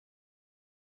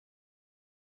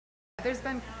There's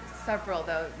been several,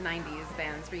 though, 90s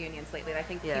bands reunions lately. I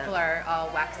think people are all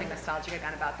waxing nostalgic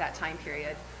again about that time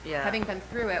period. Yeah. Having been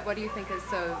through it, what do you think is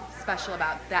so special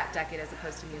about that decade as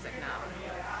opposed to music now?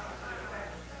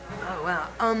 Oh, wow.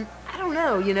 I don't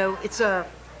know. You know, it's a...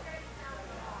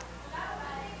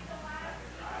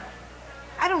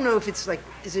 I don't know if it's like,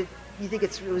 is it, you think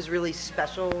it was really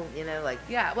special, you know, like...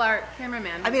 Yeah, well, our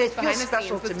cameraman I mean, it behind feels the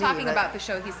special scenes was to me, talking but- about the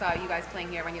show he saw you guys playing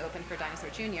here when you opened for Dinosaur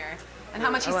Jr. and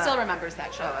how much he still remembers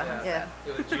that show. Yeah.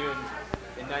 It was June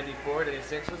in 94,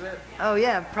 96, was it? Oh,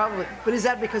 yeah, probably. But is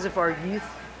that because of our youth,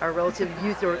 our relative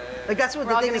youth, or... Like, that's what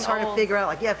We're the all thing is getting hard old. to figure out.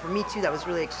 Like, yeah, for me, too, that was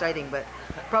really exciting, but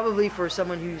probably for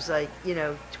someone who's, like, you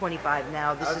know, 25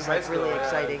 now, this is, like, really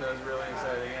exciting. That was really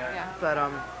exciting, yeah. But,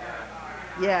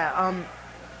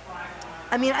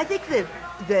 I mean, I think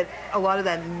that a lot of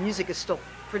that music is still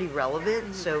pretty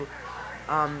relevant. So,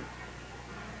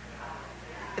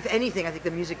 if anything, I think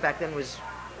the music back then was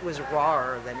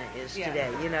rawer than it is today.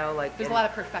 You know, like there's a lot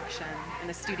of perfection in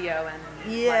the studio and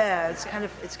it's kind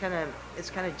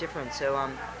of different. So, I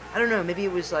don't know. Maybe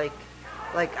it was like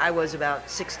I was about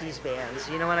 60s bands.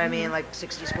 You know what I mean? Like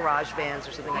 60s garage bands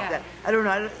or something like that. I don't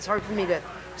know. It's hard for me to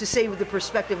say with the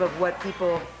perspective of what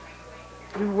people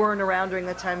who weren't around during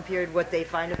that time period, what they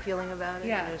find appealing about it.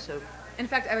 Yeah. You know, so. In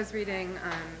fact, I was reading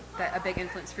that a big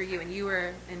influence for you, and you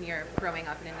were in your growing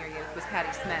up and in your youth, was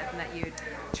Patti Smith, and that you'd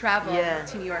travel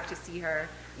to New York to see her.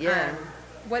 Yeah.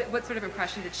 What sort of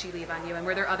impression did she leave on you, and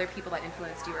were there other people that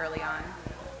influenced you early on?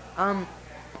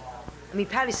 I mean,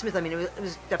 Patti Smith, I mean, it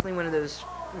was definitely one of those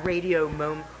radio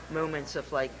moments of,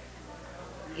 like,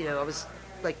 you know, I was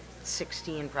like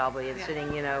 16 probably, and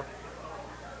sitting, you know,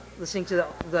 listening to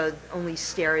the only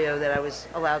stereo that I was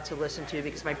allowed to listen to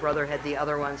because my brother had the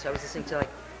other one, so I was listening to, like,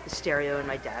 the stereo in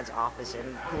my dad's office,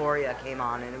 and Gloria came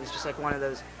on, and it was just like one of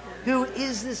those, who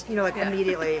is this, you know, like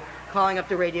immediately calling up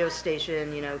the radio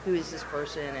station, you know, who is this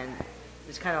person, and it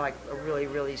was kind of like a really,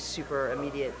 really super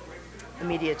immediate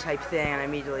type thing, and I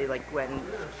immediately, like, went and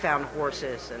found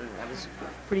Horses, and I was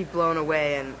pretty blown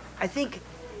away, and I think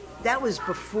that was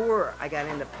before I got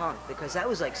into punk, because that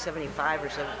was like 75 or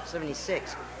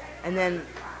 76. And then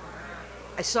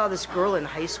I saw this girl in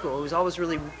high school who was always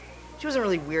she wasn't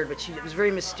really weird, but she was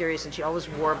very mysterious, and she always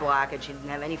wore black, and she didn't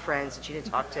have any friends, and she didn't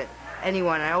talk to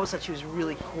anyone. And I always thought she was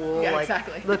really cool,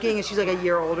 looking, and she's like a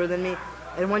year older than me.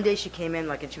 And one day she came in,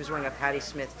 like, and she was wearing a Patti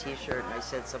Smith t-shirt, and I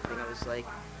said something. I was like,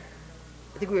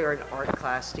 I think we were in art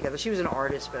class together. She was an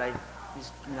artist, but I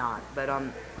was not. But I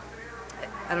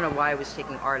don't know why I was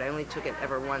taking art. I only took it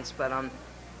ever once, but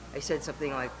I said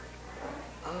something like,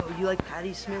 "Oh, you like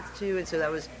Patti Smith too?" And so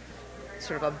that was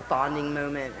sort of a bonding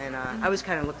moment. And I was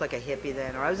kind of looked like a hippie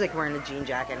then, or I was like wearing a jean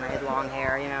jacket and I had long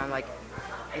hair, you know, and like,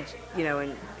 and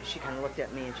she kind of looked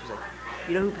at me and she was like,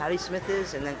 "You know who Patti Smith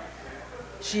is?" And then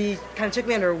she kind of took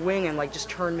me under her wing and, like, just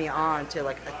turned me on to,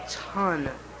 like, a ton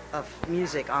of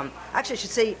music. Actually, I should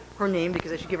say her name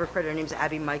because I should give her credit. Her name's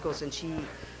Abby Michaels, and she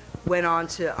went on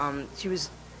to she's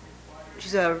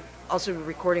also a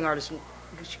recording artist.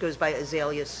 She goes by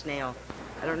Azalea Snail.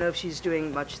 I don't know if she's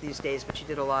doing much these days, but she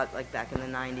did a lot, like, back in the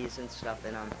 90s and stuff.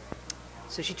 And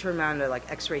so she turned around to,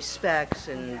 like, X-Ray Specs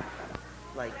and,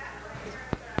 like,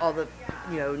 all the,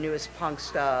 you know, newest punk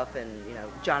stuff, and, you know,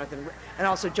 Jonathan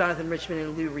Richman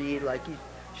and Lou Reed. Like, you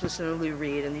should listen to Lou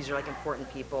Reed, and these are, like,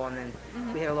 important people. And then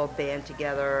we had a little band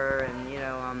together, and, you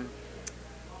know,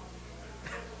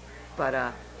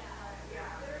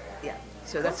 yeah.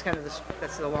 So that's kind of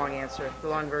that's the long answer, the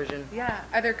long version. Yeah.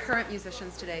 Are there current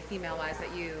musicians today, female-wise,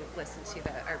 that you listen to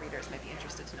that our readers might be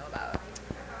interested to know about?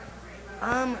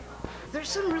 There's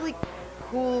some really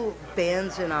cool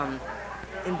bands in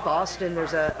Boston.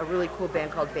 There's a really cool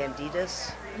band called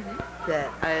Banditas that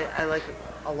I like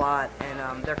a lot,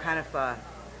 and they're kind of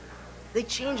they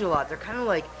change a lot. They're kind of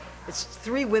like, it's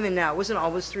 3 women now. It wasn't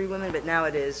always 3 women, but now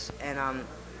it is, and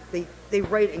they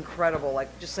write incredible,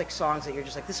 like, just like songs that you're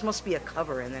just like, this must be a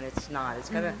cover, and then it's not. It's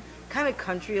kind of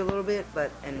country a little bit, but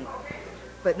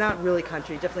not really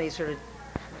country. Definitely sort of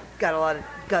got a lot of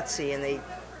gutsy, and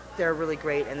they're really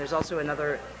great. And there's also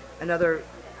another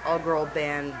all-girl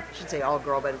band. I should say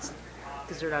all-girl, but it's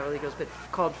because they're not really girls, but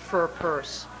called Fur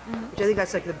Purse, which I think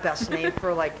that's like the best name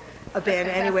for, like, a band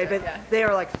anyway. But they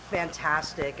are, like,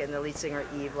 fantastic, and the lead singer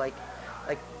Eve like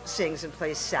sings and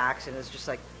plays sax, and is just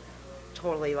like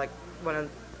totally like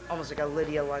almost like a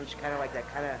Lydia Lunch, kind of like that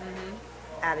kind of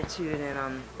attitude,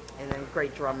 and then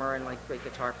great drummer and, like, great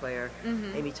guitar player.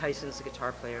 Amy Tyson's the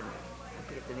guitar player. I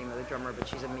forget the name of the drummer, but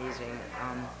she's amazing.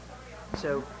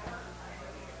 So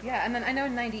Yeah, and then I know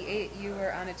in '98 you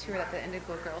were on a tour that the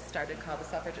Indigo Girls started called the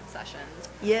Suffragette Sessions.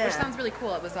 Yeah. Which sounds really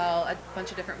cool. It was all a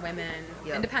bunch of different women,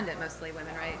 Yep. independent mostly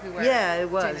women, right? Who were Yeah, it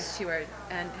was. doing this tour.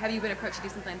 And have you been approached to do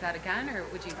something like that again, or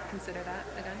would you consider that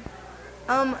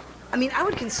again? I mean, I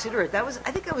would consider it. I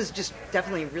think that was just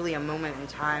definitely really a moment in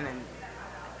time, and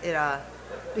it,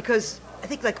 because I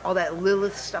think like all that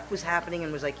Lilith stuff was happening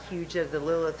and was like huge at the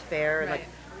Lilith Fair, and Right.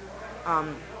 like,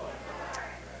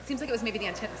 Seems like it was maybe the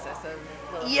antithesis of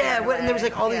Lilith yeah, Fair in a and there was way.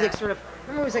 like all these Yeah. like sort of,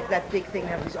 remember it was like that big thing,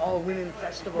 have these all women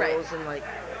festivals, Right. and like,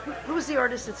 who was the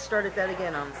artist that started that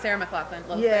again? Sarah McLachlan,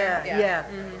 Lilith Yeah, Fair. yeah.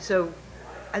 Mm-hmm. So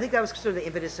I think that was sort of the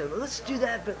impetus of, let's do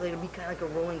that, but like, it'll be kind of like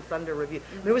a Rolling Thunder review.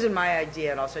 I mean, it wasn't my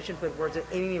idea, and also I shouldn't put words,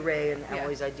 Amy Ray and Yeah.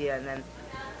 Emily's idea, and then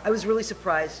I was really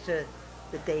surprised to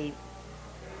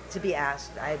be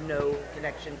asked. I had no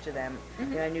connection to them.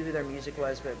 Mm-hmm. You know, I knew who their music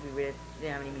was, but we didn't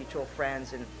have any mutual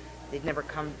friends, and they'd never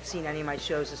seen any of my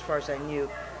shows as far as I knew.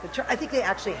 But I think they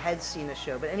actually had seen a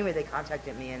show, but anyway, they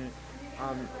contacted me, and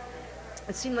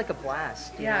it seemed like a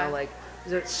blast. You Yeah. know, like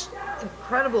there's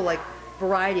incredible like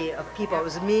variety of people. It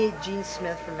was me, Gene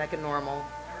Smith from Mecca Normal,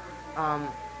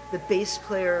 the bass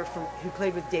player who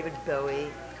played with David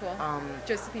Bowie, Cool.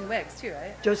 Josephine Wiggs too,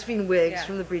 right? Josephine Wiggs Yeah.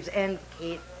 from the Breeds, and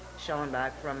Kate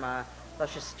Schellenbach from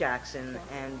Luscious Jackson,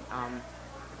 Cool. and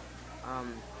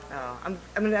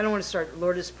I mean, I don't want to start.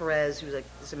 Lourdes Perez, who's like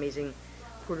this amazing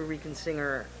Puerto Rican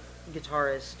singer,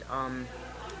 guitarist.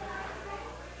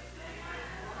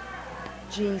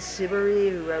 Jean Sibbery,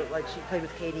 who wrote, like, she played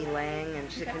with Katie Lang, and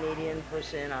she's a Canadian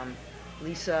person.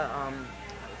 Lisa,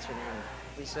 what's her name?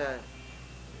 Lisa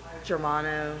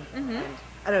Germano. Mm-hmm. And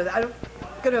I don't know. I'm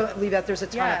gonna leave out. There's a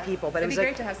ton Yeah. of people, but It'd it was be like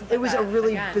great to have something it was like a that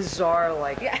really again. bizarre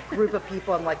like Yeah. group of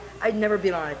people, and like I'd never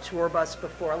been on a tour bus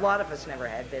before. A lot of us never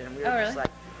had been, and we were Oh, just really?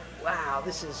 like, wow,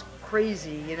 this is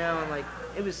crazy, you know, and like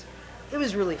it was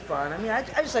really fun. I mean, I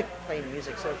just like playing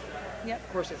music, so Yep.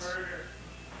 of course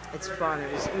it's fun.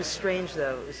 It was strange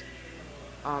though. It was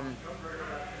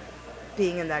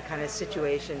being in that kind of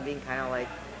situation, being kind of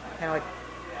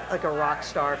like a rock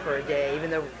star for a day, even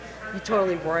though you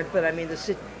totally weren't. But I mean,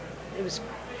 it was,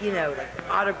 you know, like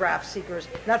autograph seekers,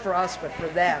 not for us, but for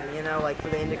them, you know, like for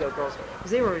the Indigo Girls,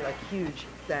 because they were like huge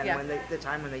then Yeah. when the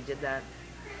time when they did that.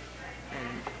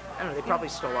 And I don't know, they probably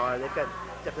still are. They've got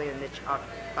definitely a niche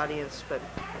audience, but.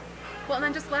 Well, and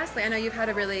then just lastly, I know you've had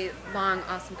a really long,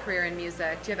 awesome career in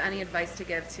music. Do you have any advice to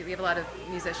give to, we have a lot of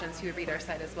musicians who read our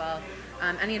site as well,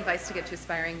 any advice to give to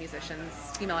aspiring musicians,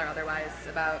 female or otherwise,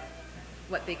 about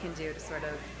what they can do to sort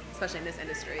of, especially in this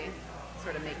industry,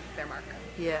 sort of make their mark?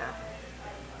 Yeah.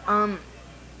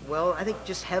 Well, I think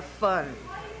just have fun.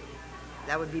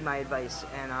 That would be my advice.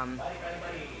 And,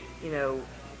 you know,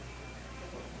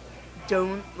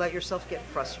 don't let yourself get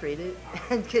frustrated.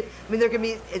 I mean, there can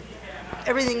be,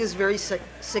 everything is very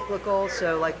cyclical,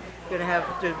 so like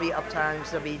there'll be up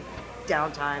times, there'll be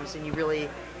down times, and you really,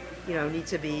 you know, need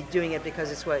to be doing it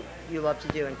because it's what you love to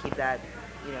do, and keep that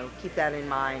in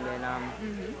mind, and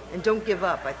and don't give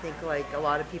up. I think like a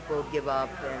lot of people give up,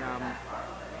 and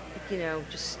you know,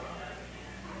 just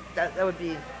that would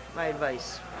be my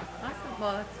advice. Awesome.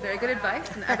 Well, that's very good advice.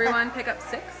 And everyone pick up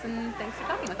 6, and thanks for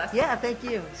talking with us. Yeah, thank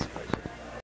you. It's a pleasure.